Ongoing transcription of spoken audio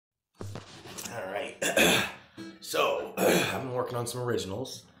So, I've been working on some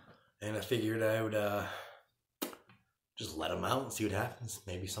originals, and I figured I would just let them out and see what happens.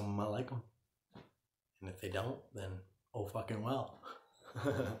 Maybe someone might like them. And if they don't, then oh fucking well.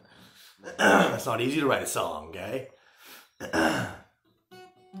 It's not easy to write a song, okay?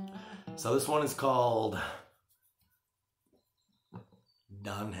 So this one is called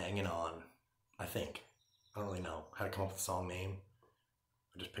Done Hanging On, I think. I don't really know how to come up with a song name.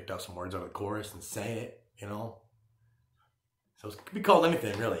 I just picked out some words out of the chorus and sang it, you know? So it could be called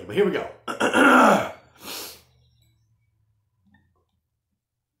anything, really. But here we go. I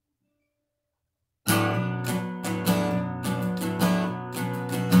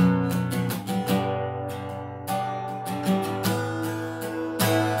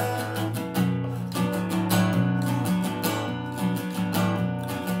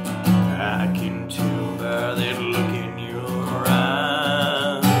can tell by that look in your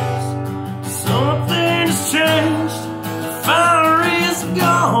eyes. Something has changed. The fire is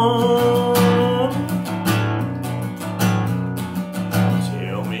gone.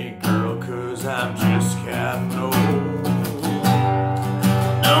 Tell me, girl, 'cause I'm just getting old.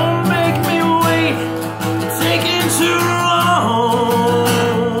 Don't make me wait, taking too long.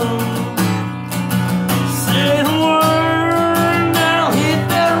 Say the word and I'll hit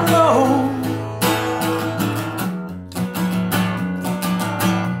that road.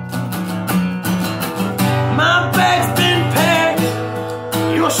 My bag's been packed,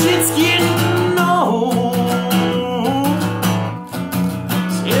 your shit's getting old.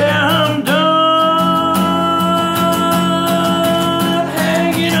 Yeah, I'm done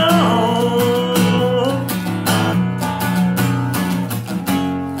hanging on.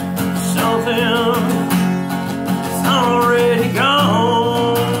 Something's already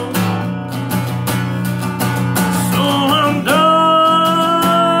gone. So I'm done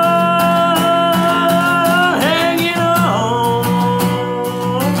hanging on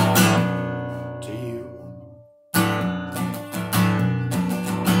to you.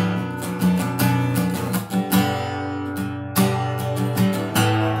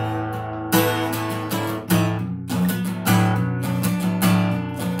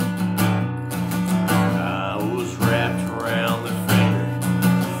 I was wrapped around the finger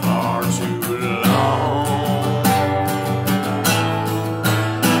far too long.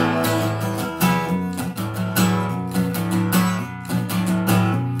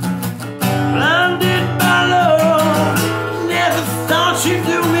 Blinded by love, never thought you'd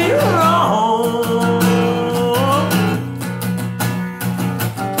do me wrong.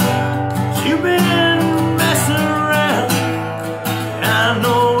 You've been